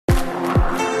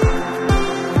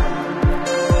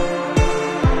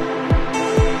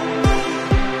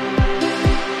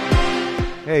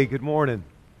Hey, good morning.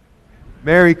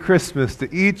 Merry Christmas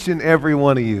to each and every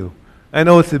one of you. I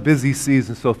know it's a busy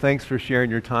season, so thanks for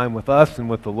sharing your time with us and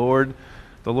with the Lord.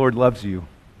 The Lord loves you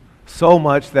so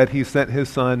much that He sent His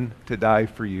Son to die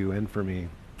for you and for me.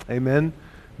 Amen?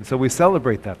 And so we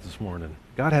celebrate that this morning.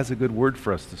 God has a good word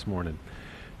for us this morning.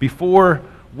 Before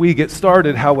we get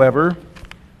started, however,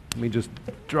 let me just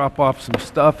drop off some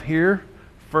stuff here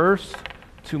first.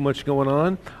 Too much going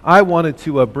on. I wanted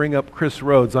to bring up Chris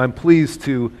Rhodes. I'm pleased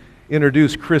to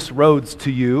introduce Chris Rhodes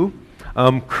to you.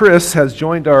 Chris has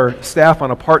joined our staff on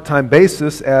a part-time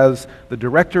basis as the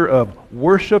Director of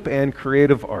Worship and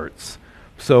Creative Arts.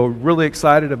 So really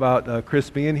excited about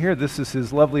Chris being here. This is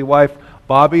his lovely wife,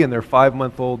 Bobby, and their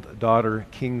 5-month-old daughter,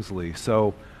 Kingsley.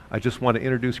 So I just want to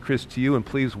introduce Chris to you, and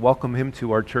please welcome him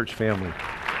to our church family.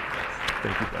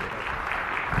 Thank you, buddy.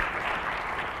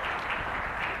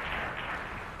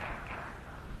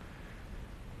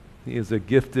 He is a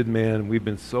gifted man. We've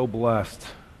been so blessed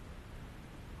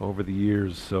over the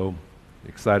years, so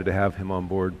excited to have him on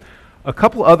board. A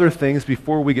couple other things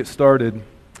before we get started.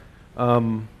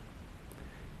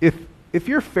 If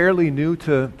you're fairly new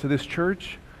to this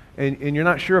church and you're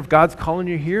not sure if God's calling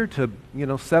you here to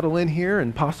settle in here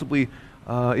and possibly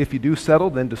if you do settle,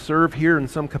 then to serve here in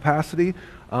some capacity,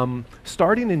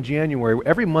 starting in January,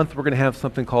 every month we're going to have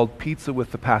something called Pizza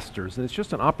with the Pastors. And it's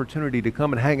just an opportunity to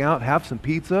come and hang out, have some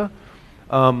pizza,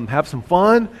 have some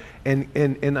fun,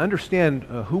 and understand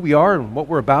who we are and what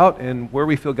we're about and where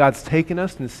we feel God's taken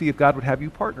us, and see if God would have you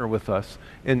partner with us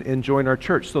and join our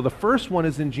church. So the first one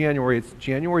is in January. It's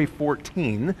January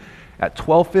 14 at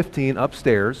 12:15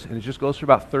 upstairs, and it just goes for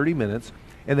about 30 minutes.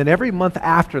 And then every month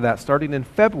after that, starting in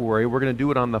February, we're going to do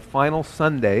it on the final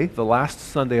Sunday, the last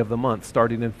Sunday of the month,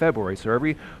 starting in February. So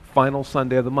every final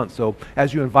Sunday of the month. So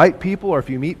as you invite people, or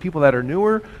if you meet people that are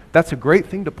newer, that's a great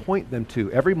thing to point them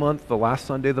to. Every month, the last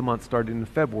Sunday of the month, starting in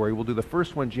February, we'll do the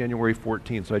first one January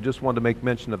 14th. So I just wanted to make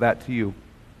mention of that to you.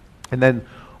 And then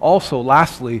also,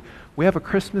 lastly, we have a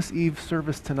Christmas Eve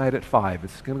service tonight at 5.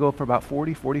 It's going to go for about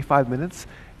 45 minutes.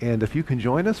 And if you can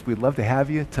join us, we'd love to have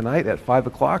you tonight at 5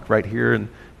 o'clock right here in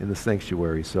the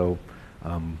sanctuary. So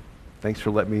thanks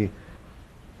for letting me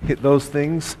hit those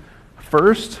things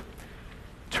first.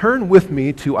 Turn with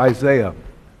me to Isaiah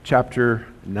chapter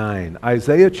 9.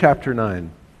 Isaiah chapter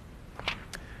 9.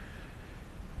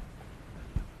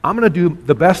 I'm going to do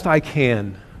the best I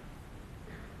can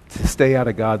to stay out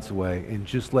of God's way and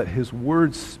just let His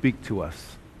words speak to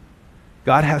us.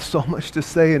 God has so much to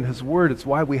say in His Word. It's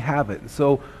why we have it. And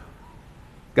so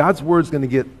God's Word's going to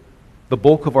get the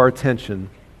bulk of our attention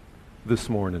this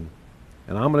morning.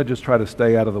 And I'm going to just try to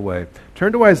stay out of the way.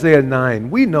 Turn to Isaiah 9.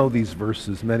 We know these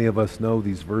verses. Many of us know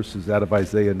these verses out of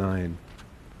Isaiah 9.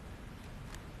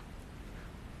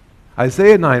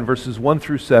 Isaiah 9, verses 1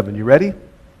 through 7. You ready?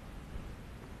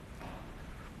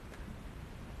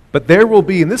 But there will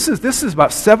be, and this is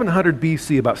about 700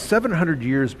 BC, about 700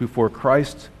 years before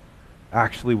Christ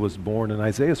actually was born, and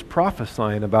Isaiah's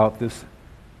prophesying about this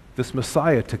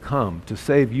Messiah to come, to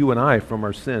save you and I from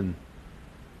our sin.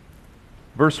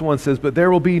 Verse 1 says, "But there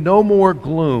will be no more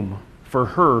gloom for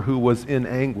her who was in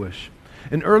anguish.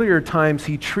 In earlier times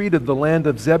he treated the land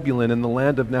of Zebulun and the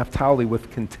land of Naphtali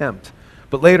with contempt.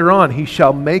 But later on he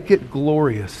shall make it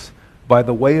glorious by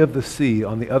the way of the sea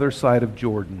on the other side of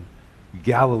Jordan,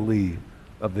 Galilee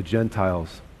of the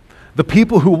Gentiles. The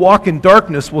people who walk in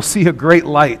darkness will see a great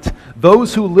light.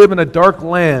 Those who live in a dark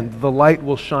land, the light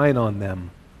will shine on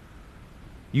them.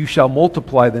 You shall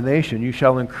multiply the nation. You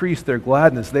shall increase their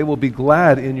gladness. They will be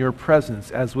glad in your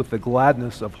presence, as with the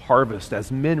gladness of harvest,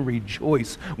 as men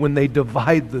rejoice when they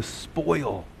divide the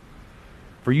spoil.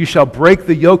 For you shall break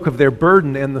the yoke of their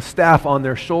burden and the staff on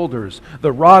their shoulders,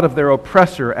 the rod of their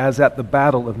oppressor, as at the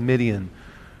battle of Midian.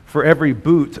 For every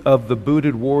boot of the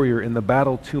booted warrior in the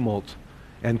battle tumult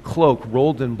and cloak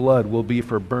rolled in blood will be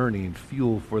for burning,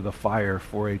 fuel for the fire.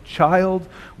 For a child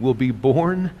will be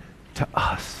born to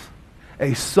us.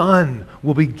 A son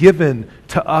will be given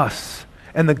to us.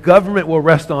 And the government will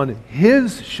rest on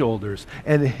His shoulders.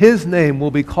 And His name will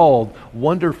be called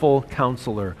Wonderful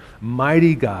Counselor,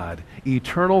 Mighty God,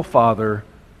 Eternal Father,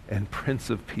 and Prince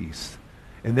of Peace.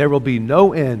 And there will be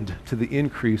no end to the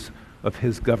increase of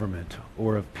His government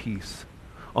or of peace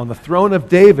on the throne of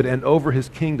David and over His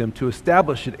kingdom, to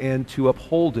establish it and to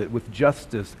uphold it with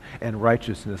justice and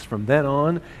righteousness from then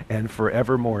on and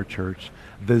forevermore, church.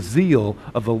 The zeal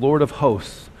of the Lord of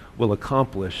hosts will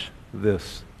accomplish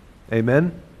this."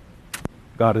 Amen?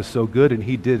 God is so good, and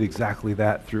He did exactly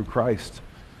that through Christ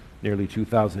nearly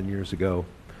 2,000 years ago.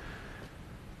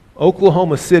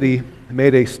 Oklahoma City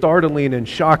made a startling and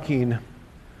shocking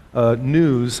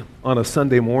news on a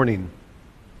Sunday morning.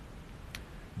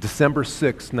 December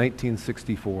 6,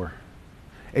 1964.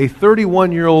 A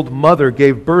 31-year-old mother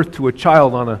gave birth to a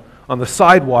child on the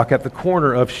sidewalk at the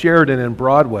corner of Sheridan and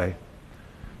Broadway.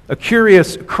 A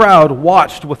curious crowd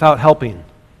watched without helping.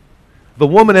 The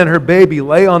woman and her baby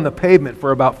lay on the pavement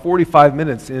for about 45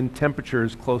 minutes in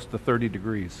temperatures close to 30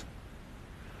 degrees.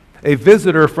 A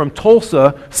visitor from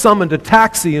Tulsa summoned a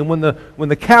taxi, and when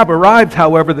the cab arrived,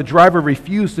 however, the driver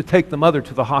refused to take the mother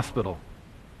to the hospital.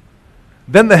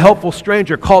 Then the helpful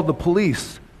stranger called the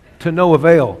police, to no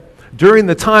avail. During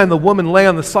the time the woman lay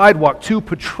on the sidewalk, 2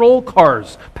 patrol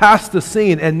cars passed the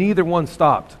scene, and neither one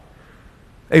stopped.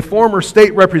 A former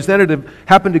state representative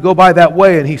happened to go by that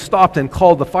way, and he stopped and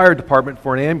called the fire department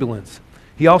for an ambulance.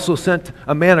 He also sent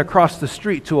a man across the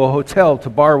street to a hotel to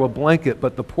borrow a blanket,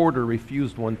 but the porter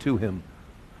refused one to him.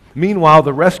 Meanwhile,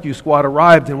 the rescue squad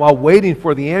arrived, and while waiting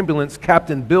for the ambulance,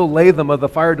 Captain Bill Latham of the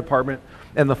fire department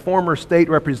and the former state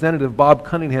representative Bob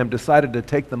Cunningham decided to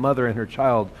take the mother and her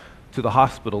child to the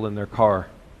hospital in their car.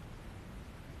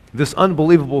 This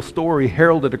unbelievable story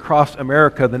heralded across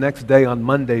America the next day on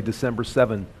Monday, December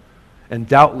 7, and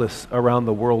doubtless around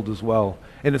the world as well.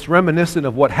 And it's reminiscent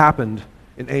of what happened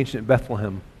in ancient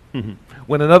Bethlehem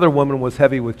when another woman was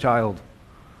heavy with child.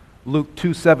 Luke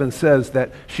 2:7 says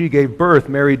that she gave birth,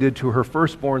 Mary did, to her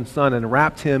firstborn son, and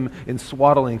wrapped him in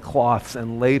swaddling cloths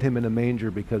and laid him in a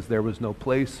manger because there was no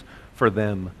place for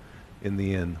them in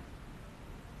the inn.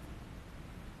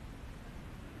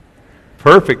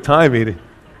 Perfect timing.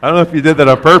 I don't know if you did that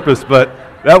on purpose, but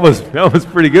that was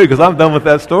pretty good because I'm done with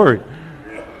that story.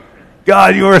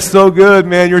 God, you are so good,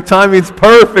 man. Your timing's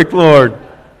perfect, Lord.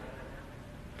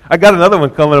 I got another one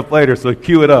coming up later, so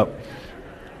cue it up.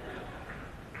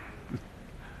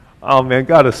 Oh, man,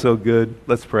 God is so good.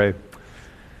 Let's pray.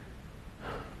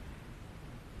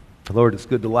 Lord, it's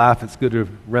good to laugh. It's good to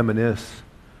reminisce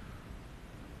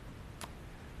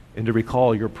and to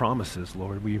recall your promises,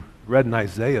 Lord. We read in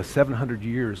Isaiah 700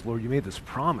 years, Lord, you made this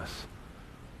promise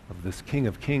of this King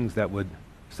of Kings that would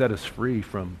set us free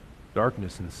from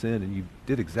darkness and sin, and you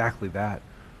did exactly that.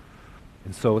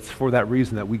 And so it's for that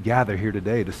reason that we gather here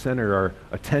today to center our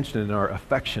attention and our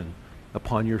affection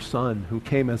upon your Son, who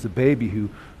came as a baby,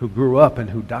 who grew up and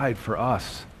who died for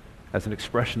us as an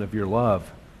expression of your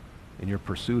love and your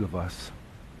pursuit of us.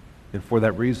 And for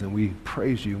that reason, we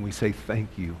praise you and we say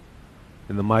thank you.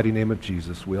 In the mighty name of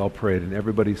Jesus, we all prayed, and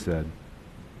everybody said,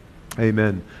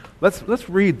 amen. Let's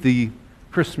read the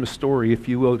Christmas story, if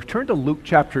you will. Turn to Luke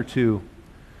chapter 2.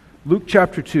 Luke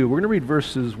chapter 2. We're going to read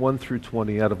verses 1 through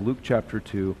 20 out of Luke chapter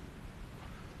 2.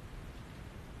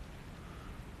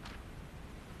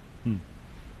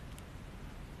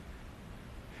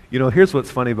 You know, here's what's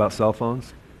funny about cell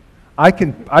phones. I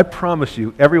promise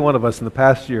you, every one of us in the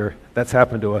past year, that's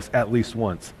happened to us at least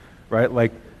once, right?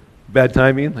 Like, bad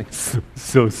timing, like,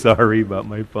 so sorry about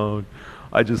my phone.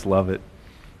 I just love it.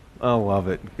 I love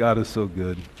it. God is so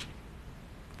good.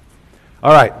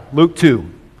 All right, Luke 2.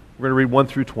 We're going to read 1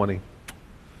 through 20.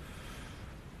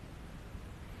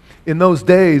 In those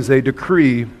days, a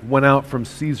decree went out from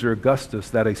Caesar Augustus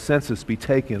that a census be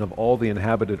taken of all the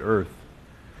inhabited earth.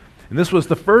 And this was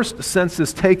the first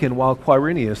census taken while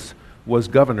Quirinius was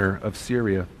governor of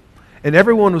Syria. And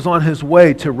everyone was on his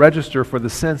way to register for the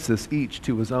census, each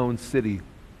to his own city.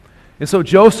 And so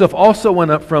Joseph also went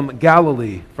up from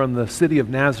Galilee, from the city of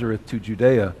Nazareth to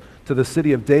Judea, to the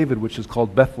city of David, which is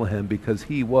called Bethlehem, because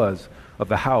he was of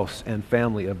the house and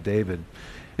family of David.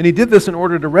 And he did this in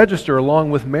order to register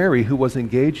along with Mary, who was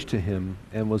engaged to him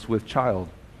and was with child.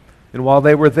 And while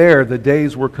they were there, the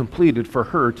days were completed for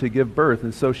her to give birth.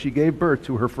 And so she gave birth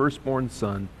to her firstborn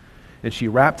son. And she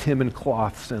wrapped him in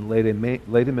cloths and laid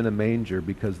him in a manger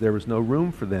because there was no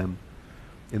room for them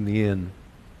in the inn.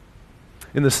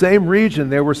 In the same region,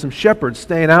 there were some shepherds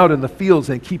staying out in the fields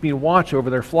and keeping watch over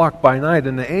their flock by night.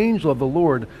 And the angel of the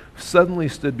Lord suddenly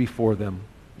stood before them.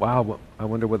 Wow, I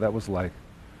wonder what that was like.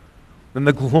 And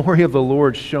the glory of the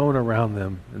Lord shone around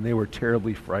them, and they were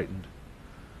terribly frightened.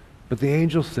 But the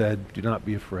angel said, "Do not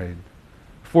be afraid.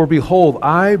 For behold,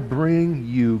 I bring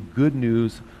you good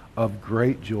news of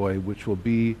great joy, which will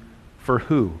be for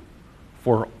who?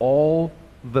 For all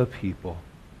the people."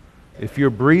 If you're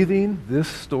breathing, this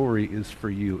story is for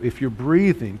you. If you're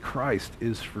breathing, Christ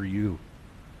is for you.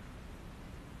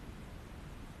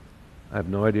 I have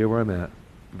no idea where I'm at.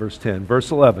 Verse 10.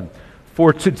 Verse 11.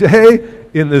 For today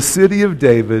in the city of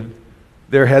David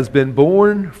there has been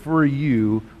born for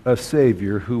you a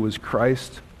Savior who is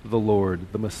Christ the Lord,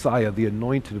 the Messiah, the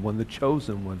Anointed One, the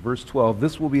Chosen One. Verse 12,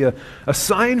 this will be a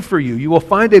sign for you. You will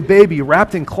find a baby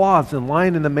wrapped in cloths and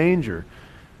lying in a manger.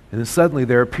 And then suddenly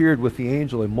there appeared with the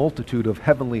angel a multitude of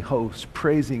heavenly hosts,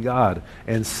 praising God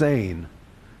and saying,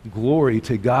 Glory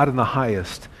to God in the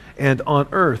highest, and on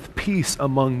earth peace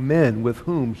among men with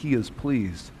whom he is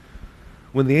pleased.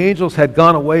 When the angels had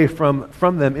gone away from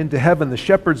them into heaven, the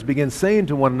shepherds began saying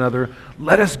to one another,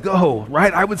 let us go,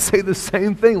 right? I would say the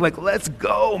same thing, like, let's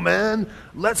go, man.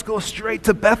 Let's go straight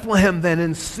to Bethlehem then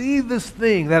and see this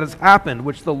thing that has happened,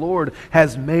 which the Lord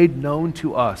has made known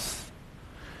to us.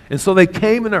 And so they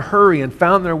came in a hurry and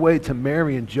found their way to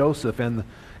Mary and Joseph and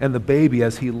the baby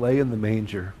as he lay in the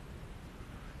manger.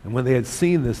 And when they had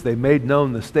seen this, they made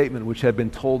known the statement which had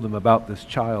been told them about this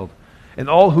child. And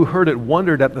all who heard it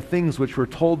wondered at the things which were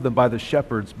told them by the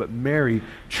shepherds, but Mary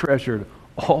treasured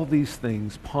all these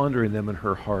things, pondering them in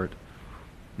her heart.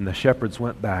 And the shepherds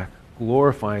went back,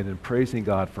 glorifying and praising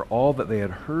God for all that they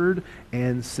had heard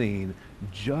and seen,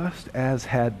 just as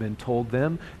had been told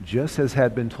them, just as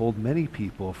had been told many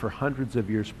people for hundreds of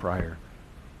years prior.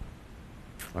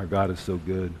 Our God is so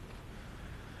good.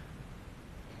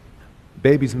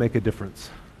 Babies make a difference.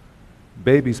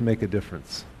 Babies make a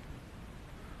difference.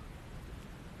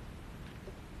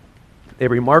 A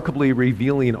remarkably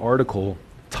revealing article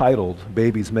titled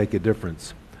Babies Make a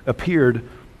Difference appeared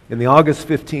in the August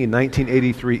 15,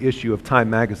 1983 issue of Time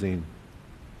magazine,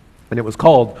 and it was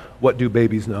called, What Do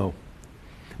Babies Know?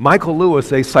 Michael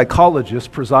Lewis, a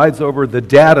psychologist, presides over the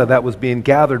data that was being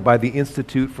gathered by the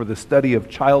Institute for the Study of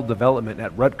Child Development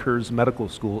at Rutgers Medical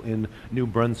School in New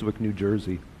Brunswick, New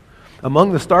Jersey.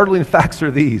 Among the startling facts are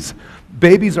these: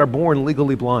 babies are born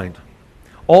legally blind.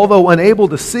 Although unable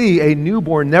to see, a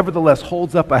newborn nevertheless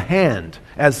holds up a hand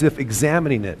as if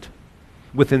examining it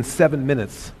within 7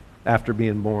 minutes after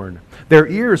being born. Their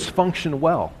ears function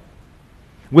well.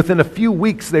 Within a few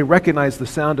weeks, they recognize the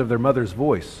sound of their mother's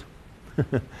voice.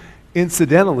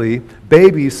 Incidentally,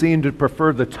 babies seem to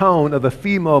prefer the tone of the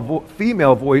female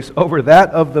voice over that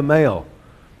of the male,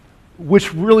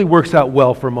 which really works out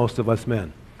well for most of us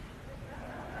men.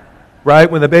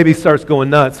 Right? When the baby starts going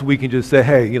nuts, we can just say,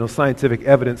 hey, scientific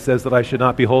evidence says that I should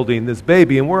not be holding this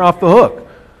baby, and we're off the hook.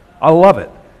 I love it.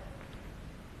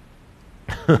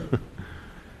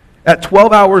 At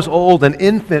 12 hours old, an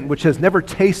infant which has never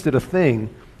tasted a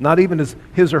thing, not even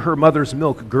his or her mother's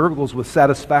milk, gurgles with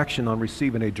satisfaction on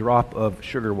receiving a drop of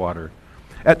sugar water.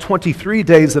 At 23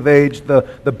 days of age,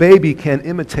 the baby can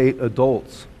imitate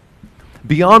adults.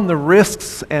 Beyond the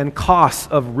risks and costs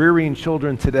of rearing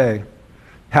children today,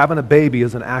 having a baby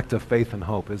is an act of faith and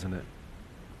hope, isn't it?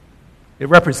 It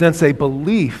represents a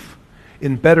belief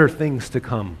in better things to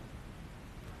come.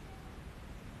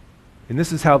 And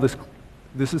this is how this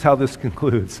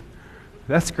concludes.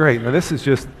 That's great, man. This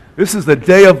is the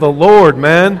day of the Lord,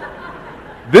 man.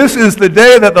 This is the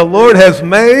day that the Lord has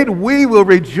made. We will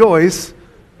rejoice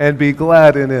and be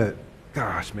glad in it.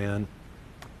 Gosh, man.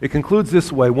 It concludes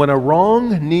this way: when a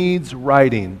wrong needs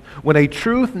righting, when a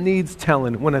truth needs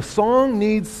telling, when a song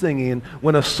needs singing,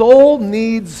 when a soul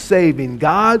needs saving,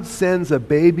 God sends a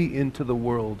baby into the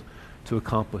world to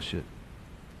accomplish it.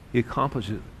 He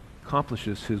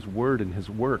accomplishes His word and His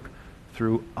work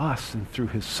through us and through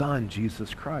His Son,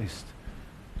 Jesus Christ.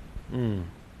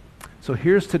 So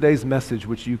here's today's message,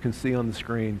 which you can see on the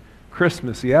screen.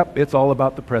 Christmas, yep, it's all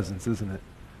about the presents, isn't it?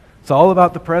 It's all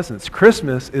about the presence.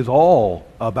 Christmas is all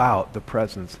about the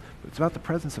presence. It's about the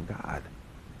presence of God.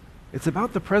 It's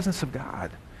about the presence of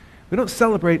God. We don't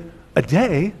celebrate a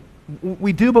day.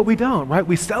 We do, but we don't, right?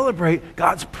 We celebrate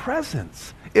God's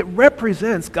presence. It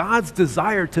represents God's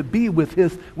desire to be with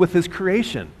His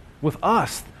creation, with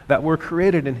us, that we're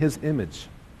created in His image.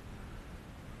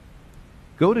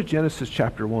 Go to Genesis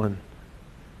chapter 1.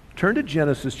 Turn to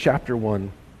Genesis chapter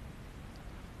 1.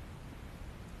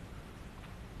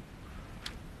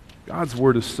 God's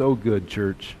word is so good,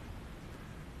 church.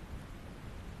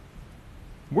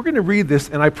 We're going to read this,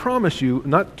 and I promise you,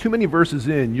 not too many verses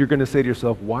in, you're going to say to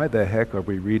yourself, why the heck are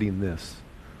we reading this?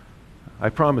 I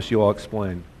promise you I'll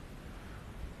explain.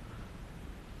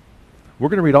 We're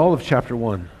going to read all of chapter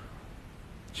 1.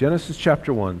 Genesis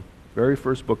chapter 1, very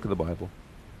first book of the Bible.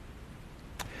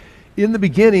 In the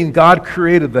beginning, God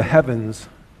created the heavens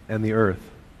and the earth.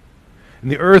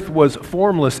 And the earth was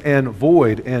formless and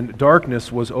void, and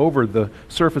darkness was over the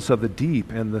surface of the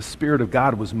deep, and the Spirit of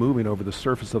God was moving over the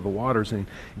surface of the waters. And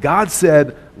God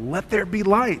said, let there be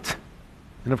light.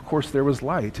 And of course there was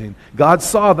light. And God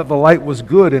saw that the light was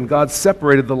good, and God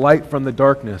separated the light from the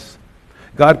darkness.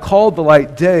 God called the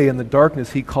light day, and the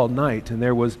darkness He called night. And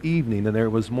there was evening, and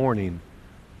there was morning,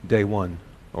 day one,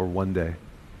 or one day.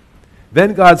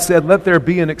 Then God said, let there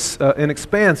be an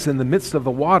expanse in the midst of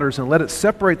the waters, and let it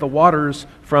separate the waters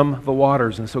from the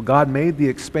waters. And so God made the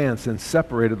expanse and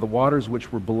separated the waters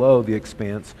which were below the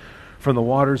expanse from the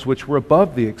waters which were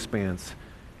above the expanse.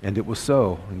 And it was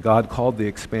so. And God called the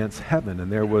expanse heaven,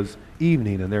 and there was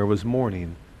evening, and there was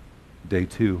morning, day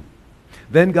 2.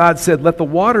 Then God said, let the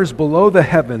waters below the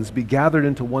heavens be gathered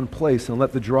into one place, and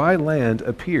let the dry land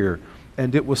appear.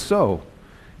 And it was so.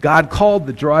 God called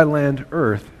the dry land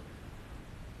earth,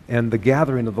 and the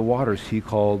gathering of the waters he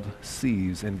called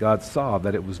seas. And God saw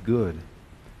that it was good.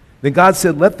 Then God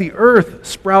said, let the earth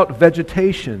sprout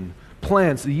vegetation,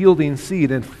 plants yielding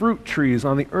seed, and fruit trees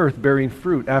on the earth bearing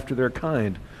fruit after their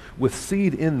kind, with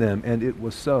seed in them. And it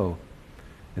was so.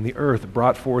 And the earth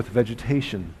brought forth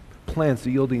vegetation, plants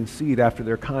yielding seed after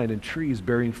their kind, and trees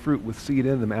bearing fruit with seed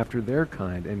in them after their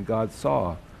kind. And God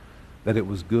saw that it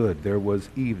was good. There was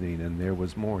evening and there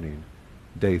was morning,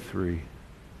 day 3.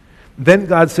 Then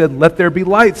God said, let there be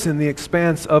lights in the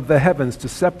expanse of the heavens to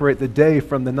separate the day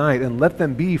from the night, and let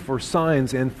them be for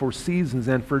signs and for seasons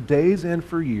and for days and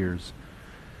for years.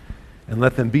 And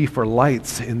let them be for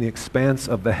lights in the expanse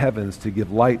of the heavens to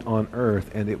give light on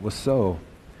earth. And it was so.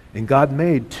 And God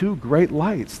made 2 great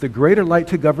lights, the greater light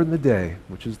to govern the day,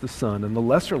 which is the sun, and the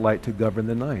lesser light to govern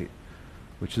the night,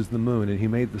 which is the moon. And he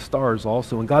made the stars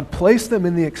also. And God placed them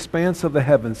in the expanse of the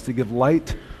heavens to give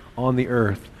light on the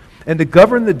earth, and to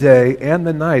govern the day and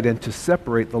the night, and to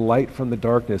separate the light from the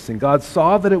darkness. And God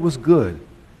saw that it was good.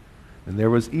 And there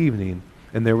was evening,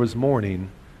 and there was morning,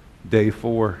 day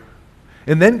 4.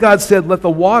 And then God said, let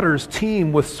the waters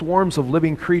teem with swarms of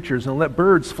living creatures, and let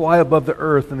birds fly above the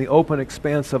earth in the open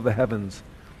expanse of the heavens.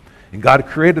 And God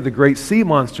created the great sea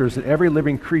monsters and every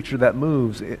living creature that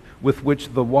moves, with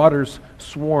which the waters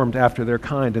swarmed after their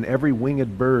kind, and every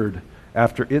winged bird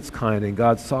after its kind. And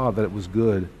God saw that it was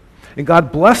good. And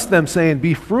God blessed them, saying,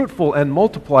 be fruitful and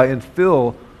multiply, and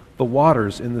fill the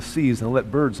waters in the seas, and let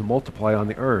birds multiply on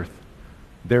the earth.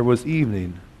 There was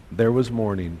evening, there was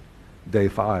morning, day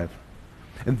 5.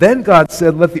 And then God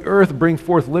said, let the earth bring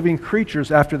forth living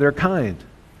creatures after their kind,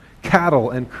 cattle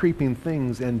and creeping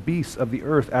things and beasts of the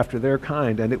earth after their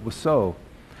kind. And it was so.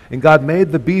 And God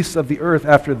made the beasts of the earth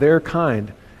after their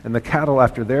kind, and the cattle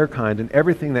after their kind, and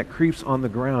everything that creeps on the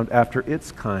ground after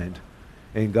its kind.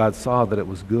 And God saw that it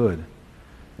was good.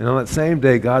 And on that same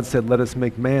day God said, let us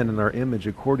make man in our image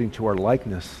according to our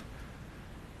likeness,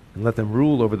 and let them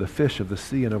rule over the fish of the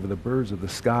sea, and over the birds of the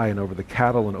sky, and over the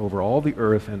cattle, and over all the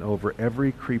earth, and over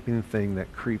every creeping thing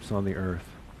that creeps on the earth.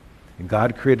 And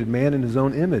God created man in his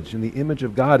own image. In the image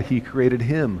of God he created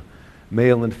him.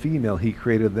 Male and female he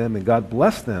created them. And God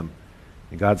blessed them.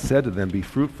 And God said to them, be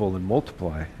fruitful and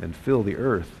multiply, and fill the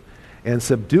earth, and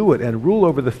subdue it, and rule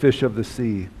over the fish of the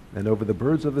sea, and over the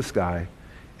birds of the sky,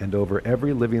 and over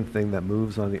every living thing that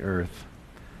moves on the earth.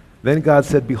 Then God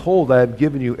said, behold, I have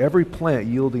given you every plant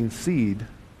yielding seed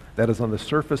that is on the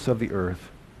surface of the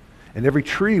earth, and every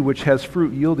tree which has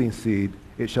fruit yielding seed,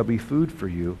 it shall be food for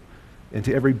you. And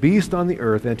to every beast on the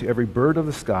earth, and to every bird of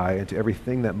the sky, and to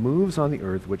everything that moves on the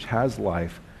earth which has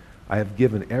life, I have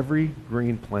given every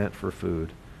green plant for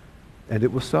food. And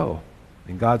it was so.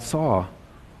 And God saw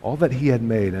all that he had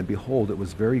made, and behold, it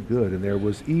was very good. And there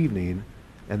was evening,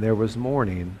 and there was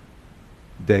morning,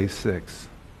 day 6.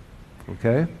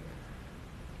 Okay?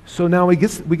 So now we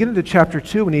get into chapter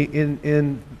 2,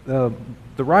 and the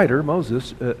writer,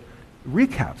 Moses,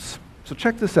 recaps. So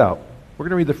check this out. We're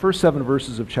going to read the first 7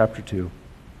 verses of chapter 2.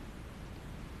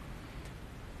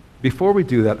 Before we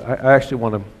do that, I actually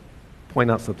want to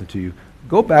point out something to you.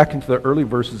 Go back into the early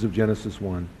verses of Genesis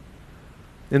 1.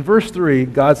 In verse 3,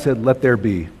 God said, let there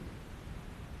be.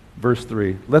 Verse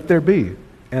 3, let there be,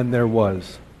 and there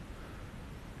was.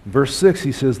 Verse 6,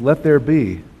 he says, let there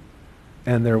be,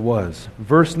 and there was.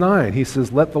 Verse 9, he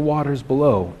says, let the waters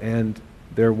below, and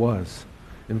there was.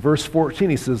 In verse 14,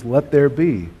 he says, let there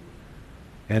be,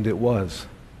 and it was.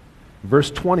 Verse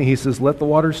 20, he says, let the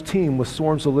waters teem with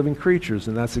swarms of living creatures,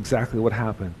 and that's exactly what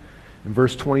happened. In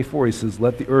verse 24, he says,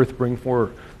 let the earth bring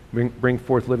forth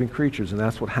living creatures, and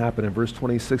that's what happened. In verse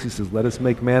 26, he says, let us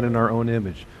make man in our own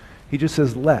image. He just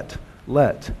says, let,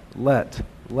 and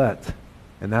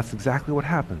that's exactly what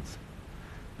happens.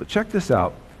 But check this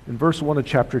out. In verse 1 of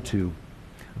chapter 2,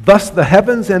 thus the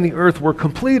heavens and the earth were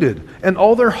completed, and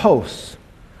all their hosts.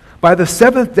 By the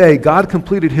 7th day, God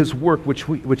completed his work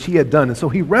which he had done. And so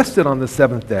he rested on the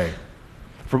 7th day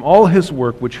from all his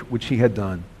work which he had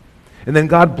done. And then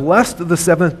God blessed the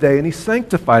 7th day, and he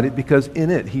sanctified it, because in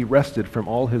it he rested from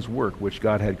all his work which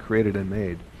God had created and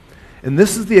made. And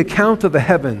this is the account of the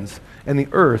heavens and the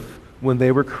earth when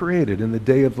they were created in the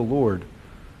day of the Lord,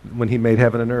 when he made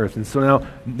heaven and earth. And so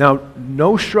now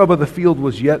no shrub of the field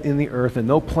was yet in the earth, and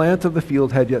no plant of the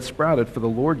field had yet sprouted, for the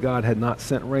Lord God had not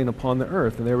sent rain upon the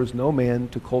earth, and there was no man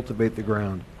to cultivate the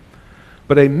ground.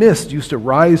 But a mist used to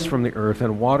rise from the earth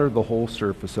and water the whole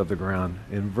surface of the ground.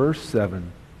 In verse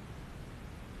 7,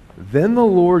 Then the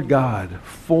Lord God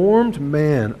formed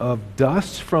man of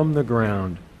dust from the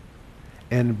ground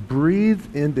and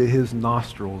breathed into his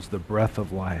nostrils the breath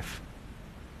of life.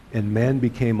 And man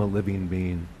became a living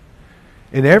being.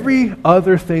 And every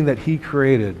other thing that he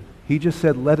created, he just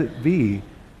said, let it be,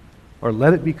 or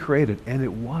let it be created, and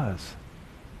it was.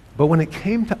 But when it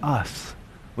came to us,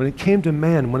 when it came to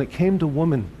man, when it came to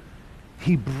woman,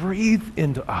 he breathed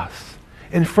into us.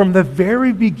 And from the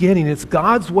very beginning, it's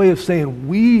God's way of saying,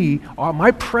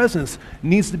 my presence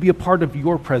needs to be a part of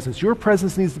your presence. Your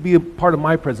presence needs to be a part of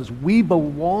my presence. We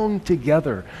belong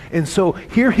together. And so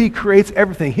here he creates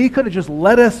everything. He could have just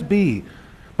let us be.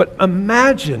 But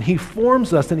imagine, he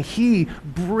forms us and he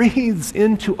breathes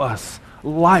into us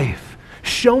life,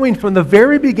 showing from the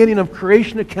very beginning of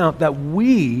creation account that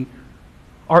we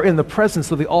are in the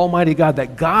presence of the Almighty God,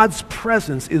 that God's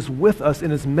presence is with us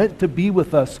and is meant to be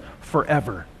with us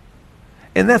forever.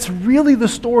 And that's really the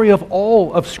story of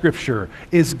all of Scripture,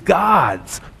 is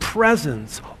God's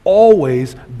presence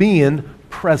always being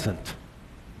present.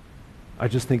 I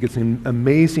just think it's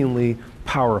amazingly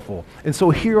powerful. And so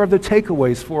here are the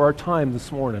takeaways for our time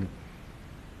this morning.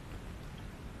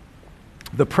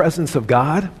 The presence of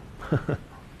God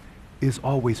is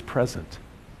always present.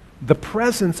 The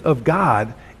presence of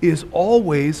God is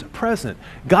always present.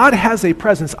 God has a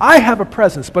presence. I have a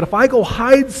presence, but if I go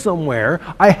hide somewhere,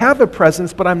 I have a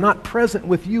presence, but I'm not present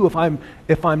with you if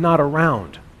I'm not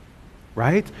around.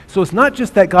 Right? So it's not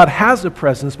just that God has a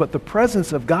presence, but the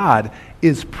presence of God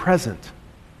is present.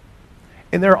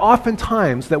 And there are often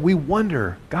times that we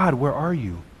wonder, God, where are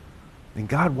you? And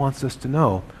God wants us to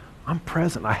know, I'm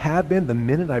present. I have been the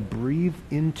minute I breathe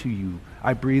into you.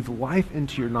 I breathe life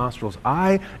into your nostrils.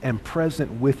 I am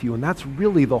present with you. And that's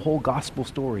really the whole gospel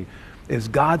story, is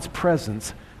God's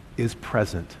presence is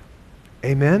present.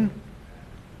 Amen?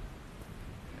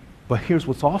 But here's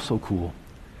what's also cool.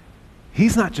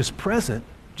 He's not just present,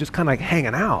 just kind of like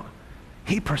hanging out.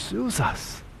 He pursues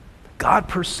us. God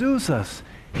pursues us.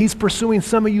 He's pursuing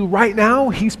some of you right now.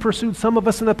 He's pursued some of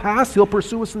us in the past. He'll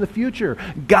pursue us in the future.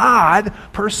 God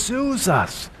pursues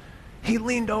us. He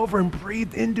leaned over and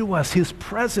breathed into us. His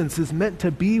presence is meant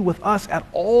to be with us at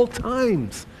all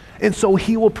times. And so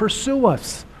he will pursue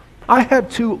us. I have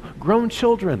 2 grown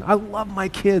children. I love my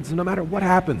kids. And no matter what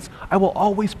happens, I will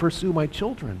always pursue my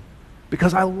children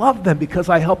because I love them, because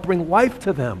I help bring life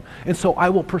to them. And so I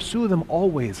will pursue them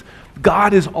always.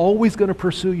 God is always going to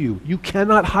pursue you. You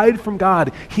cannot hide from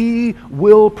God. He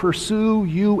will pursue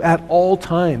you at all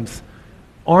times.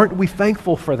 Aren't we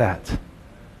thankful for that?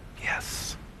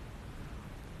 Yes.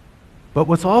 But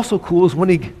what's also cool is when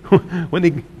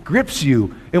he grips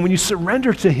you and when you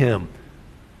surrender to him,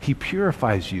 he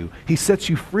purifies you. He sets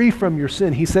you free from your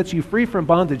sin. He sets you free from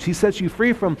bondage. He sets you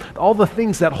free from all the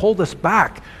things that hold us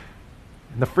back.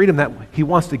 And the freedom that he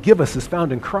wants to give us is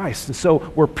found in Christ. And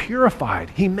so we're purified.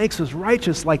 He makes us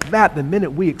righteous like that the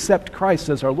minute we accept Christ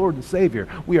as our Lord and Savior.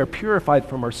 We are purified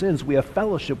from our sins. We have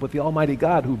fellowship with the Almighty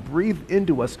God who breathed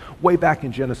into us way back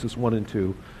in Genesis 1 and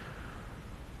 2.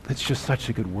 It's just such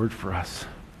a good word for us.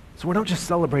 So we don't just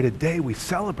celebrate a day, we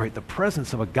celebrate the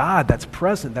presence of a God that's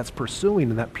present, that's pursuing,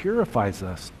 and that purifies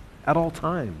us at all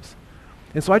times.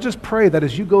 And so I just pray that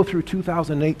as you go through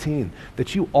 2018,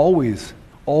 that you always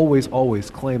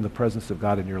claim the presence of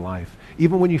God in your life.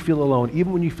 Even when you feel alone,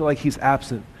 even when you feel like he's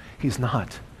absent, he's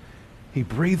not. He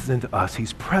breathes into us.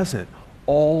 He's present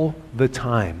all the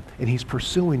time, and he's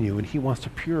pursuing you, and he wants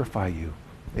to purify you.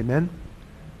 Amen?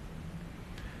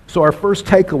 So our first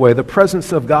takeaway, the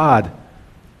presence of God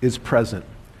is present.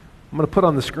 I'm going to put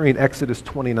on the screen Exodus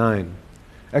 29.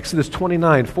 Exodus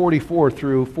 29, 44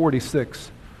 through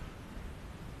 46.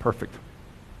 Perfect.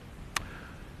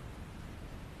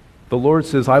 The Lord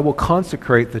says, I will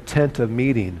consecrate the tent of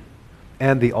meeting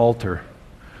and the altar.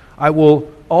 I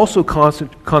will also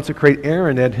consecrate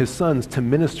Aaron and his sons to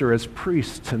minister as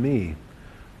priests to me.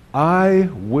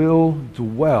 God will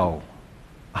dwell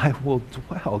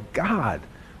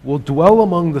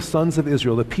among the sons of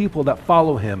Israel, the people that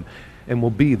follow him, and will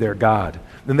be their God.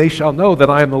 Then they shall know that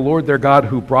I am the Lord their God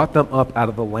who brought them up out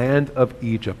of the land of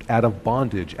Egypt, out of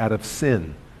bondage, out of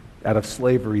sin, out of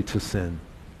slavery to sin.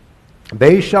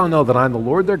 They shall know that I am the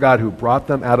Lord their God who brought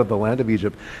them out of the land of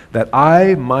Egypt, that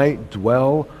I might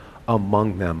dwell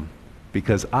among them,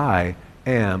 because I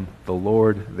am the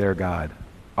Lord their God.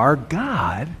 Our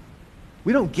God,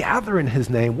 we don't gather in his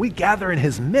name, we gather in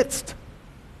his midst.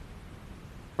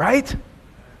 Right?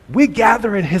 We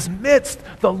gather in his midst.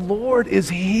 The Lord is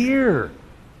here.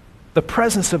 The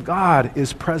presence of God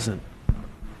is present.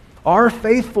 Our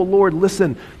faithful Lord,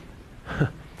 listen,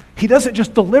 he doesn't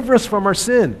just deliver us from our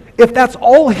sin. If that's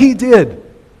all he did,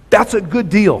 that's a good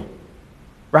deal.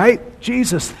 right?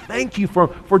 Jesus, thank you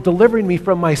for delivering me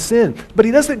from my sin. But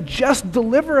he doesn't just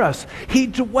deliver us. He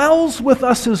dwells with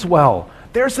us as well.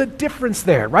 There's a difference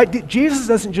there, right? Jesus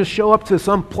doesn't just show up to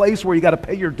some place where you got to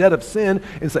pay your debt of sin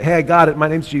and say, hey, I got it. My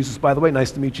name's Jesus, by the way.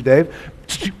 Nice to meet you, Dave.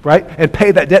 Right? And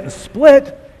pay that debt and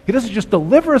split. He doesn't just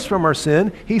deliver us from our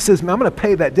sin. He says, man, I'm going to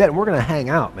pay that debt and we're going to hang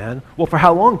out, man. Well, for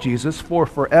how long, Jesus? For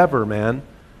forever, man.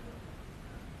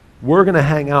 We're going to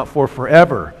hang out for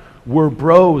forever. We're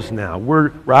bros now. We're,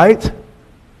 right?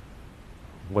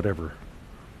 Whatever.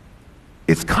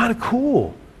 It's kind of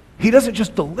cool. He doesn't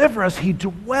just deliver us, he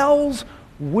dwells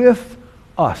with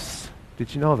us.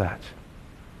 Did you know that?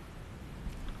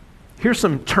 Here's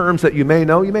some terms that you may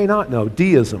know, you may not know.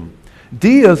 Deism.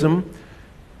 Deism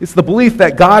is the belief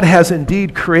that God has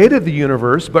indeed created the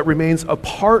universe but remains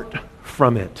apart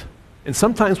from it. And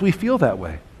sometimes we feel that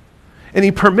way. And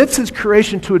he permits his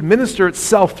creation to administer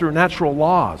itself through natural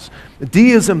laws.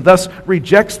 Deism thus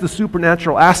rejects the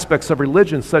supernatural aspects of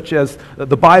religion, such as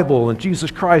the Bible and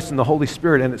Jesus Christ and the Holy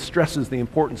Spirit, and it stresses the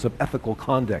importance of ethical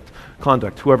conduct,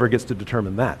 whoever gets to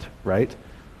determine that, right?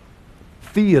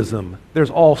 Theism, there's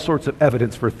all sorts of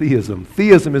evidence for theism.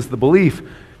 Theism is the belief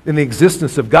in the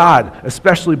existence of God,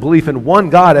 especially belief in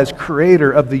one God as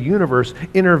creator of the universe,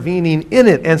 intervening in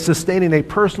it and sustaining a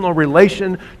personal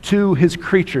relation to his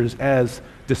creatures as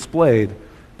displayed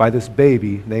by this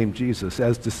baby named Jesus,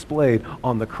 as displayed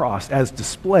on the cross, as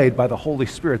displayed by the Holy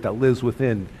Spirit that lives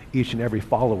within each and every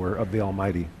follower of the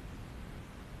Almighty.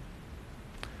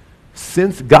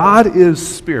 Since God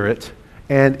is spirit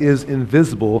and is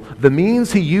invisible, the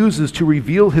means he uses to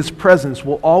reveal his presence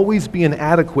will always be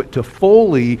inadequate to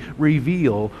fully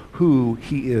reveal who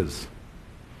he is.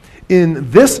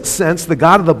 In this sense, the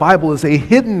God of the Bible is a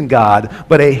hidden God,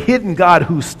 but a hidden God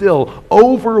who still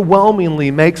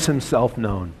overwhelmingly makes himself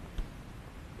known.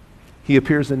 He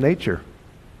appears in nature.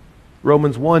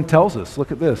 Romans 1 tells us,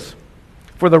 look at this.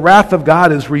 For the wrath of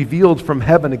God is revealed from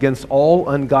heaven against all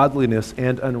ungodliness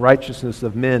and unrighteousness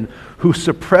of men who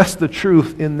suppress the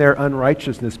truth in their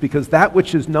unrighteousness, because that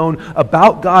which is known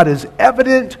about God is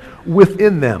evident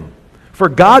within them. For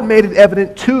God made it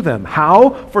evident to them. How?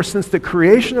 For since the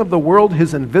creation of the world,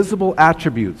 his invisible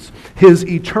attributes, his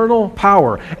eternal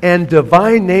power, and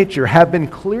divine nature have been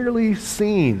clearly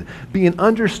seen, being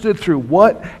understood through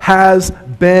what has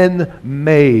been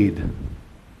made,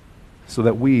 so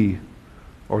that we,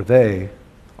 or they,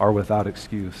 are without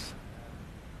excuse.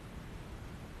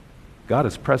 God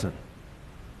is present.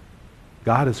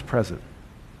 God is present.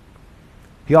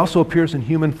 He also appears in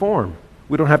human form.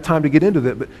 We don't have time to get into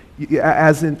that, but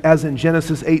as in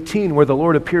Genesis 18, where the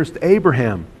Lord appears to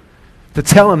Abraham to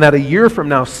tell him that a year from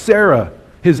now, Sarah,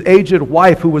 his aged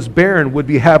wife who was barren, would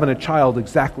be having a child.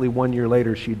 Exactly 1 year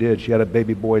later she did. She had a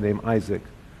baby boy named Isaac.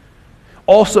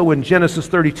 Also in Genesis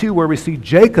 32, where we see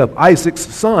Jacob, Isaac's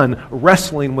son,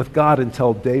 wrestling with God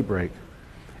until daybreak.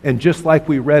 And just like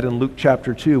we read in Luke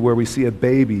chapter 2, where we see a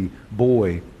baby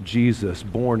boy, Jesus,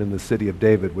 born in the city of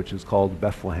David, which is called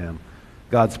Bethlehem.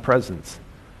 God's presence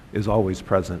is always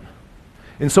present.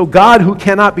 And so God, who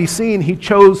cannot be seen, he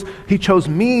chose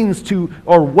means to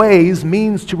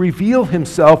reveal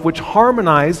himself, which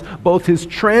harmonize both his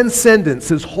transcendence,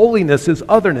 his holiness, his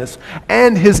otherness,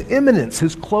 and his immanence,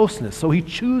 his closeness. So he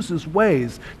chooses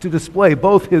ways to display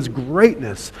both his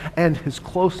greatness and his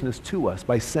closeness to us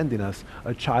by sending us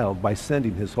a child, by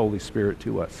sending his Holy Spirit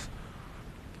to us.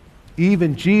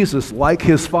 Even Jesus, like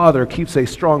his Father, keeps a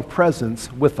strong presence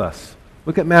with us.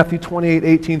 Look at Matthew 28,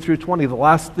 18 through 20, the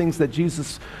last things that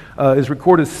Jesus is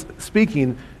recorded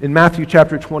speaking in Matthew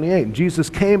chapter 28. And Jesus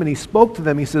came and he spoke to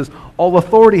them. He says, all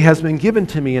authority has been given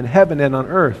to me in heaven and on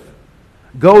earth.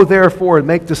 Go therefore and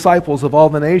make disciples of all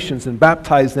the nations and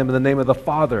baptize them in the name of the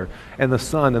Father and the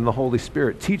Son and the Holy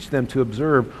Spirit. Teach them to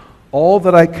observe all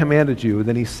that I commanded you. And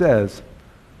then he says,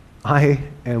 I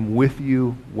am with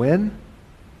you when?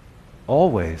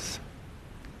 Always.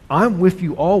 I'm with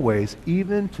you always,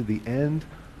 even to the end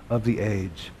of the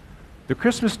age. The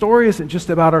Christmas story isn't just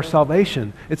about our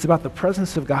salvation. It's about the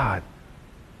presence of God.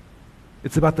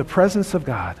 It's about the presence of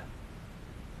God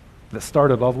that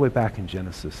started all the way back in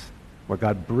Genesis, where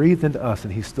God breathed into us,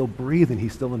 and he's still breathing.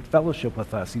 He's still in fellowship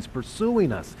with us. He's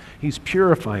pursuing us. He's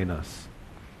purifying us.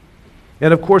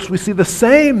 And of course, we see the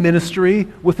same ministry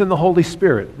within the Holy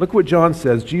Spirit. Look what John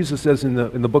says. Jesus says in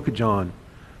the book of John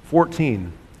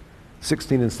 14,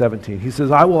 16 and 17. He says,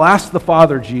 I will ask the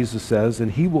Father, Jesus says,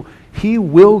 and he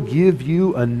will give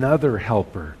you another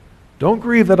helper. Don't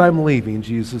grieve that I'm leaving,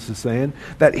 Jesus is saying,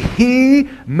 that he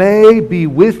may be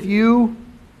with you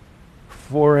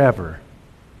forever.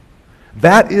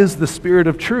 That is the Spirit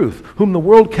of truth, whom the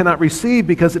world cannot receive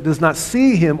because it does not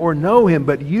see him or know him,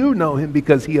 but you know him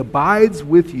because he abides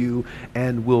with you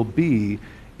and will be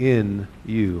in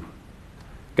you.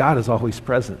 God is always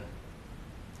present.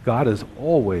 God is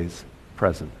always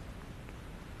present.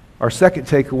 Our second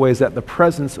takeaway is that the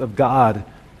presence of God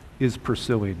is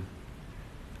pursuing.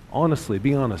 Honestly,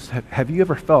 be honest. Have you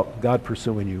ever felt God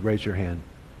pursuing you? Raise your hand.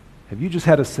 Have you just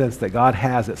had a sense that God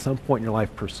has at some point in your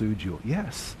life pursued you?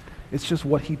 Yes. It's just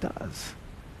what he does.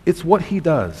 It's what he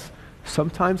does.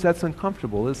 Sometimes that's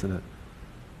uncomfortable, isn't it?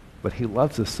 But he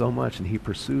loves us so much and he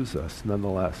pursues us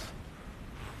nonetheless.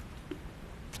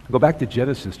 Go back to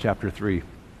Genesis chapter 3.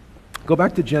 Go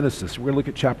back to Genesis. We're going to look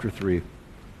at chapter 3,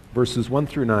 verses 1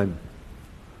 through 9.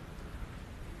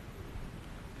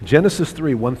 Genesis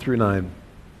 3, 1 through 9.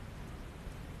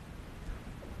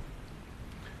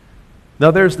 Now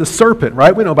there's the serpent,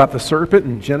 right? We know about the serpent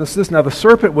in Genesis. Now the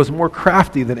serpent was more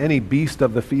crafty than any beast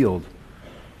of the field,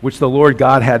 which the Lord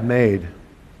God had made.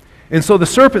 And so the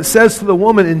serpent says to the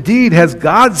woman, "Indeed, has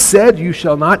God said you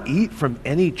shall not eat from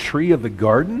any tree of the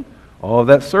garden?" Oh,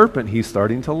 that serpent, he's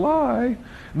starting to lie.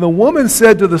 And the woman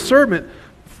said to the serpent,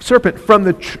 from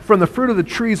the fruit of the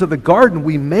trees of the garden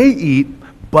we may eat,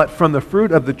 but from the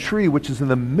fruit of the tree which is in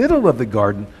the middle of the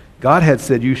garden, God had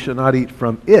said you shall not eat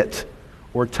from it,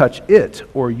 or touch it,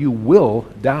 or you will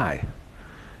die.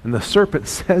 And the serpent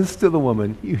says to the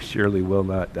woman, "You surely will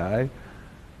not die."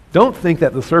 Don't think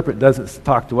that the serpent doesn't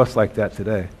talk to us like that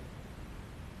today.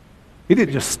 He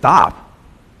didn't just stop.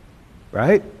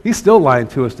 Right? He's still lying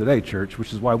to us today, church,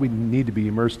 which is why we need to be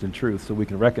immersed in truth so we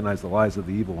can recognize the lies of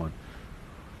the evil one.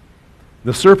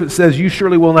 The serpent says, "You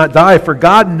surely will not die, for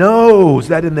God knows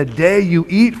that in the day you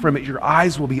eat from it, your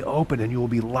eyes will be open and you will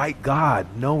be like God,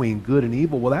 knowing good and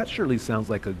evil." Well, that surely sounds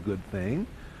like a good thing.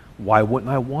 Why wouldn't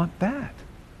I want that?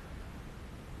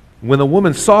 When the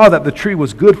woman saw that the tree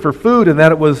was good for food and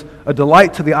that it was a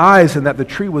delight to the eyes and that the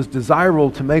tree was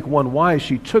desirable to make one wise,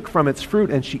 she took from its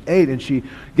fruit and she ate, and she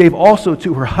gave also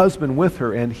to her husband with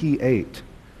her, and he ate.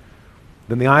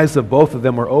 Then the eyes of both of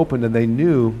them were opened, and they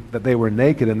knew that they were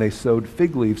naked, and they sewed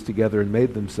fig leaves together and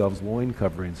made themselves loin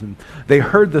coverings. And they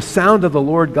heard the sound of the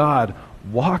Lord God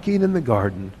walking in the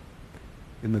garden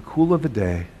in the cool of the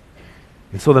day.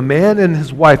 And so the man and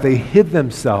his wife, they hid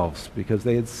themselves because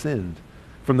they had sinned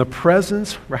from the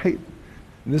presence, right?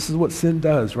 And this is what sin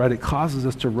does, right? It causes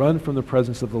us to run from the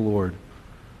presence of the Lord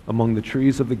among the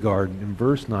trees of the garden. In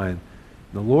verse 9,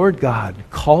 the Lord God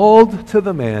called to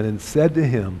the man and said to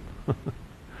him,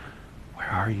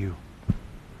 "Where are you?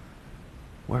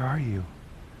 Where are you?"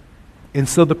 And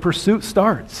so the pursuit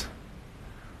starts.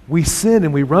 We sin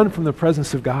and we run from the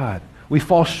presence of God. We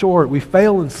fall short, we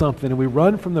fail in something, and we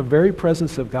run from the very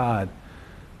presence of God.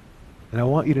 And I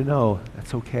want you to know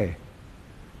that's okay.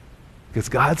 Because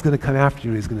God's going to come after you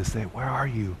and he's going to say, "Where are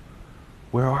you?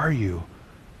 Where are you?"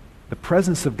 The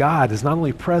presence of God is not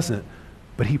only present,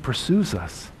 but he pursues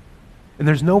us. And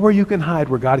there's nowhere you can hide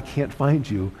where God can't find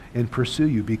you and pursue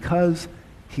you because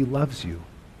he loves you.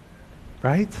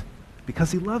 Right?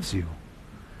 Because he loves you.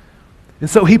 And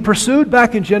so he pursued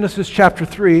back in Genesis chapter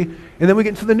 3, and then we get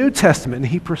into the New Testament,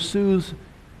 and he pursues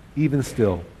even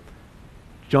still.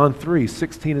 John 3,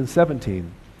 16 and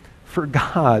 17. For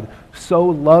God so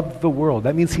loved the world.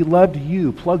 That means he loved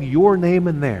you. Plug your name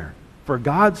in there. For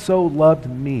God so loved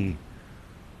me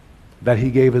that he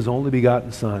gave his only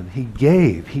begotten Son.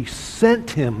 He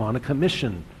sent him on a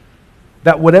commission.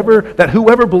 That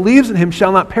whoever believes in him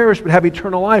shall not perish but have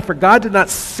eternal life. For God did not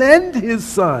send his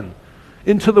Son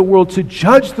into the world to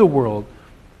judge the world,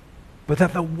 but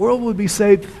that the world would be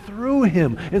saved through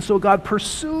him. And so God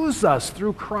pursues us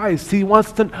through Christ. He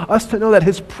wants us to know that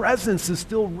his presence is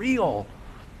still real,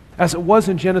 as it was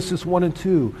in Genesis 1 and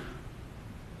 2,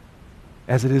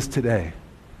 as it is today.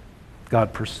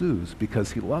 God pursues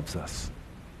because he loves us.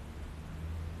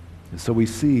 And so we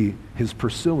see his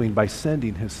pursuing by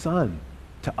sending his Son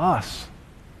to us.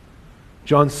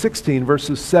 John 16,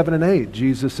 verses 7 and 8,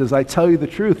 Jesus says, "I tell you the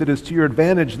truth, it is to your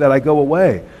advantage that I go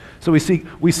away." So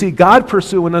we see God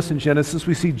pursuing us in Genesis,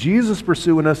 we see Jesus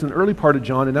pursuing us in the early part of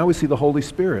John, and now we see the Holy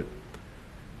Spirit.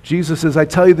 Jesus says, "I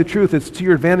tell you the truth, it's to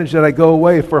your advantage that I go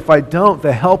away, for if I don't,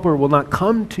 the Helper will not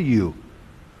come to you."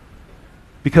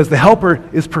 Because the Helper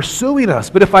is pursuing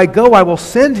us. But if I go, I will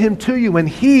send him to you, and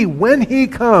he, when he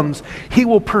comes, he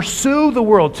will pursue the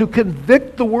world, to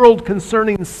convict the world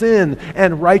concerning sin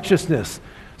and righteousness.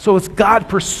 So it's God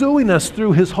pursuing us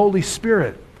through his Holy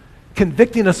Spirit,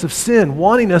 convicting us of sin,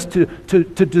 wanting us to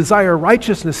desire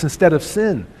righteousness instead of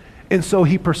sin. And so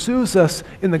he pursues us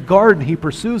in the garden, he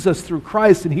pursues us through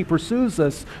Christ, and he pursues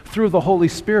us through the Holy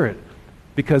Spirit,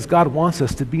 because God wants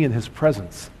us to be in his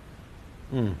presence.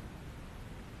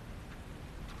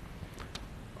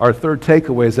 Our third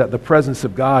takeaway is that the presence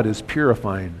of God is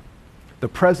purifying. The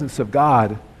presence of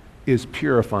God is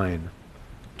purifying.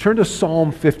 Turn to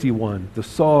Psalm 51, the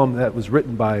psalm that was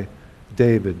written by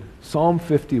David. Psalm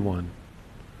 51.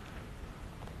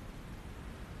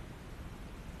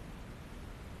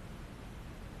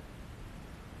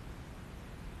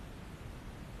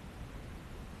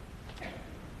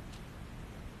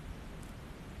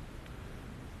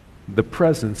 The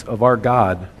presence of our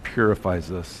God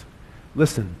purifies us.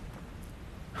 Listen,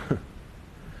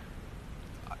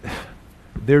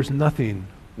 there's nothing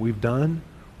we've done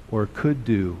or could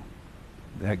do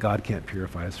that God can't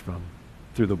purify us from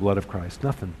through the blood of Christ.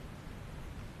 Nothing.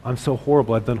 I'm so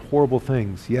horrible. I've done horrible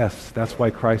things. Yes, that's why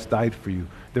Christ died for you.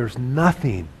 There's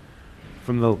nothing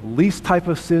from the least type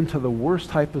of sin to the worst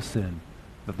type of sin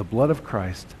that the blood of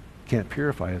Christ can't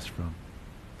purify us from.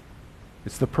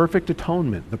 It's the perfect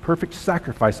atonement, the perfect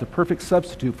sacrifice, the perfect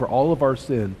substitute for all of our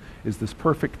sin is this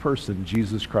perfect person,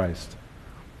 Jesus Christ.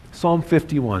 Psalm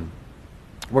 51.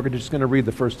 We're just going to read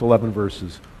the first 11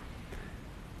 verses.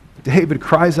 David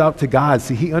cries out to God.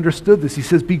 See, he understood this. He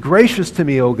says, "Be gracious to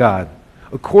me, O God,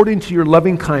 according to your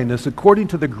loving kindness, according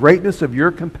to the greatness of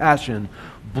your compassion,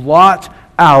 blot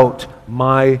out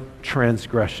my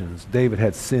transgressions." David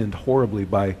had sinned horribly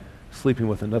by sleeping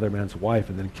with another man's wife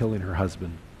and then killing her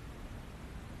husband.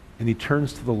 And he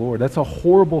turns to the Lord. That's a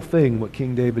horrible thing, what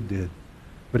King David did.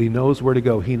 But he knows where to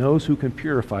go. He knows who can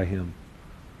purify him.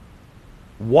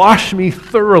 "Wash me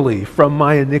thoroughly from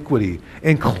my iniquity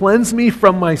and cleanse me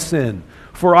from my sin.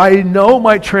 For I know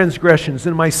my transgressions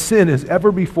and my sin is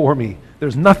ever before me."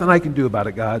 There's nothing I can do about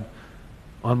it, God,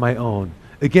 on my own.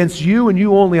 "Against you and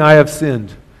you only I have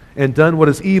sinned and done what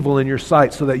is evil in your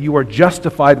sight, so that you are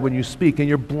justified when you speak and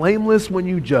you're blameless when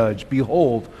you judge.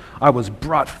 Behold, I was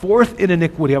brought forth in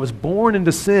iniquity. I was born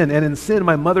into sin, and in sin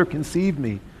my mother conceived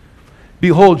me.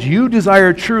 Behold, you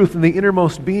desire truth in the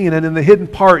innermost being, and in the hidden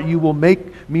part you will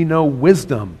make me know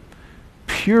wisdom.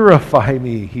 Purify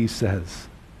me," he says,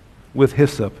 "with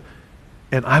hyssop,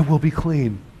 and I will be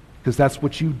clean." Because that's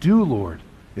what you do, Lord.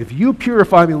 If you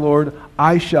purify me, Lord,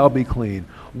 I shall be clean.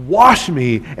 "Wash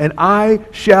me, and I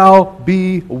shall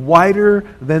be whiter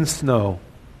than snow.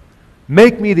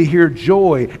 Make me to hear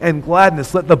joy and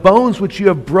gladness. Let the bones which you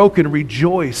have broken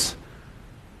rejoice.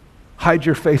 Hide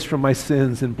your face from my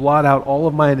sins and blot out all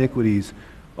of my iniquities.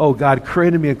 Oh God,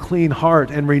 create in me a clean heart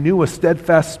and renew a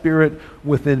steadfast spirit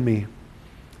within me.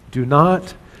 Do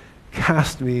not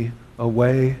cast me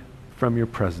away from your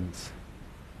presence,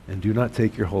 and do not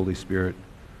take your Holy Spirit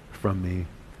from me."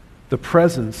 The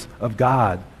presence of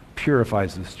God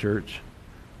purifies this, church.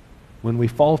 When we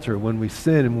falter, when we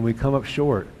sin, and when we come up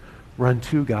short, run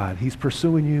to God. He's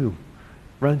pursuing you.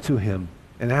 Run to him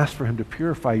and ask for him to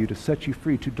purify you, to set you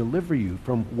free, to deliver you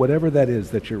from whatever that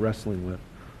is that you're wrestling with.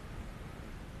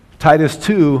 Titus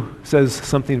 2 says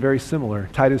something very similar.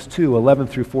 Titus 2, 11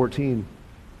 through 14.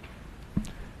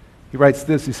 He writes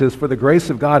this, he says, "For the grace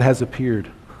of God has appeared."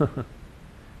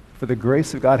 For the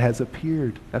grace of God has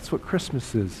appeared. That's what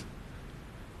Christmas is.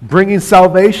 "Bringing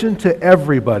salvation to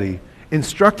everybody,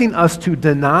 instructing us to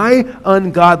deny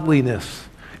ungodliness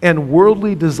and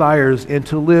worldly desires and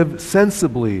to live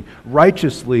sensibly,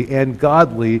 righteously, and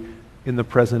godly in the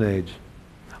present age.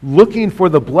 Looking for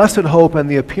the blessed hope and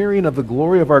the appearing of the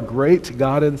glory of our great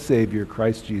God and Savior,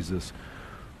 Christ Jesus,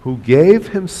 who gave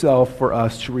himself for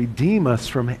us to redeem us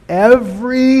from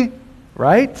every,"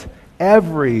 right?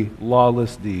 "Every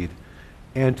lawless deed,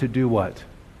 and to do what?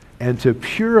 And to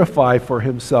purify for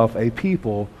himself a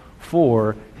people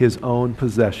for his own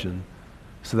possession,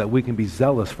 so that we can be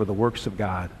zealous for the works of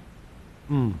God."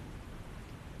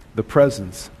 The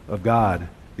presence of God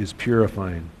is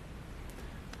purifying.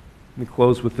 Let me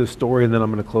close with this story, and then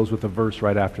I'm going to close with a verse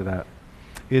right after that.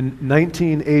 In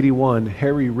 1981,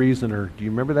 Harry Reasoner, do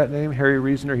you remember that name? Harry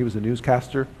Reasoner, he was a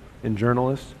newscaster and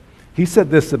journalist. He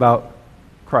said this about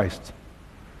Christ,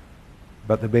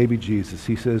 about the baby Jesus.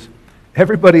 He says,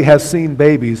 "Everybody has seen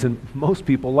babies, and most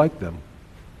people like them.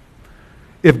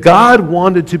 If God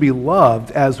wanted to be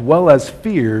loved as well as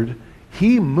feared,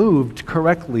 he moved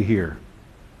correctly here."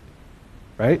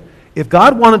 Right? If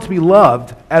God wanted to be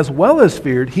loved as well as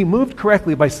feared, he moved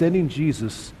correctly by sending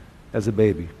Jesus as a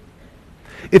baby.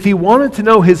 If he wanted to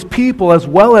know his people as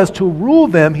well as to rule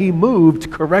them, he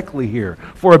moved correctly here.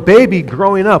 For a baby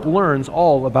growing up learns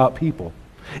all about people.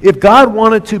 If God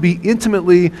wanted to be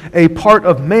intimately a part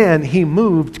of man, he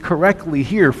moved correctly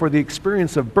here, for the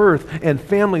experience of birth and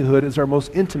familyhood is our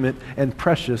most intimate and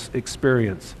precious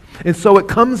experience. And so it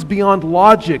comes beyond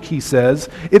logic, he says.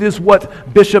 It is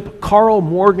what Bishop Carl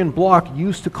Morgan Bloch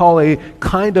used to call a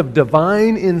kind of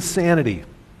divine insanity.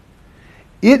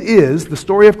 It is the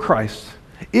story of Christ.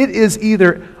 It is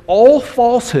either all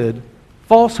falsehood,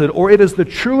 or it is the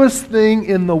truest thing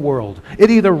in the world.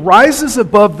 It either rises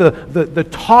above the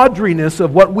tawdriness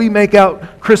of what we make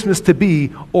out Christmas to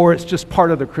be, or it's just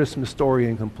part of the Christmas story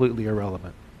and completely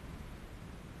irrelevant.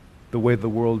 The way the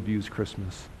world views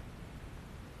Christmas.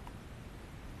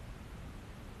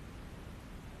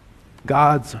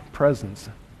 God's presence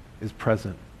is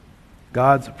present.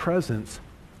 God's presence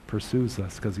pursues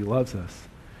us because he loves us.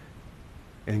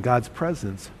 And God's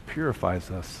presence purifies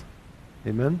us.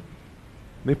 Amen?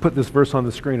 Let me put this verse on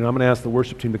the screen, and I'm going to ask the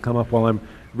worship team to come up while I'm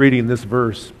reading this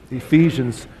verse.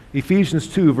 Ephesians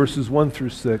 2, verses 1 through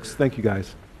 6. Thank you,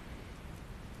 guys.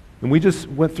 And we just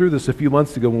went through this a few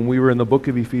months ago when we were in the book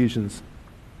of Ephesians.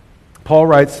 Paul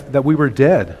writes that we were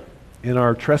dead in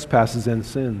our trespasses and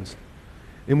sins.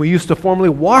 And we used to formerly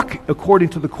walk according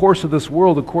to the course of this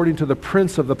world, according to the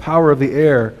prince of the power of the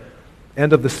air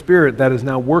and of the spirit that is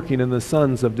now working in the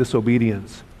sons of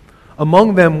disobedience.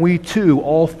 Among them we too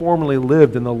all formerly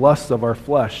lived in the lusts of our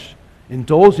flesh,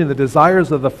 indulging the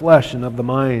desires of the flesh and of the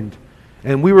mind.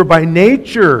 And we were by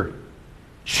nature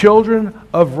children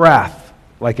of wrath,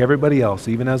 like everybody else,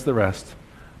 even as the rest.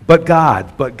 But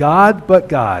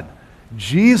God.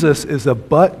 Jesus is a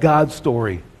but God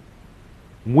story.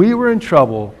 We were in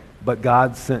trouble, but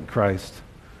God sent Christ.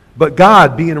 But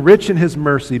God, being rich in his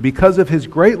mercy, because of his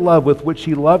great love with which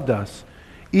he loved us,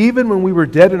 even when we were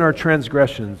dead in our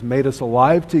transgressions, made us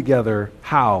alive together.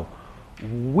 How?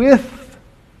 With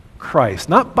Christ.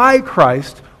 Not by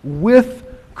Christ, with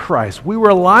Christ. We were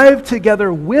alive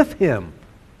together with him,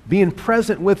 being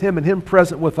present with him and him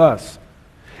present with us.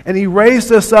 And he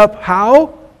raised us up,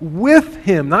 how? With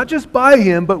him. Not just by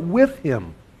him, but with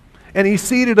him. And he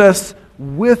seated us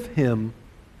with him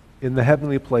in the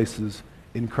heavenly places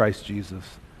in Christ Jesus.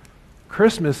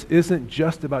 Christmas isn't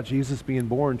just about Jesus being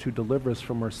born to deliver us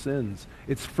from our sins.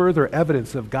 It's further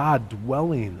evidence of God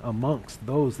dwelling amongst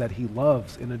those that he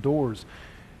loves and adores.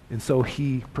 And so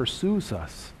he pursues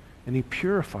us and he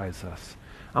purifies us.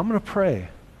 I'm going to pray.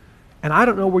 And I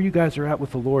don't know where you guys are at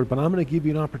with the Lord, but I'm going to give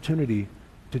you an opportunity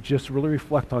to just really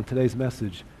reflect on today's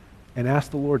message and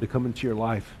ask the Lord to come into your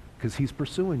life because he's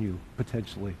pursuing you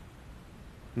potentially.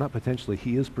 Not potentially,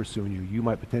 he is pursuing you. You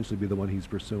might potentially be the one he's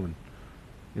pursuing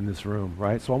in this room,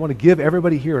 right? So I want to give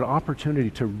everybody here an opportunity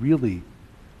to really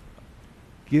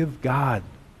give God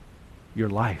your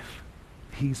life.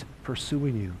 He's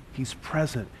pursuing you. He's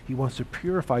present. He wants to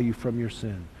purify you from your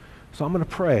sin. So I'm going to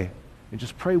pray, and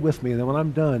just pray with me, and then when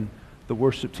I'm done, the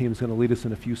worship team is going to lead us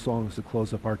in a few songs to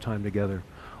close up our time together.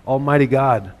 Almighty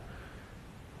God,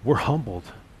 we're humbled.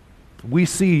 We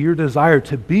see your desire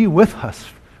to be with us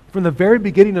from the very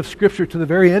beginning of Scripture to the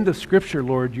very end of Scripture,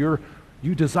 Lord.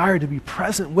 You desire to be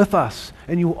present with us,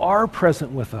 and you are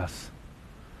present with us.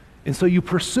 And so you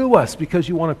pursue us because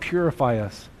you want to purify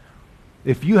us.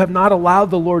 If you have not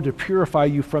allowed the Lord to purify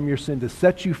you from your sin, to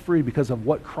set you free because of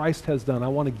what Christ has done, I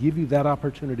want to give you that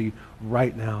opportunity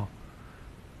right now.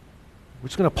 We're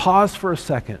just going to pause for a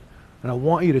second, and I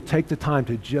want you to take the time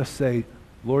to just say,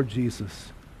 Lord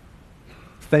Jesus,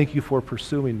 thank you for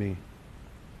pursuing me.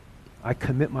 I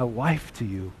commit my life to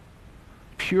you.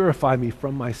 Purify me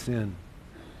from my sin.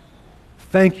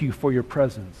 Thank you for your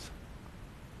presence.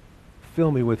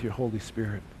 Fill me with your Holy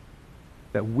Spirit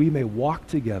that we may walk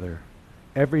together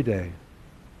every day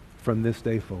from this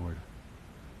day forward.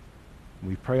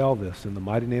 We pray all this in the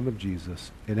mighty name of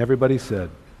Jesus. And everybody said,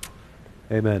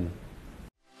 amen.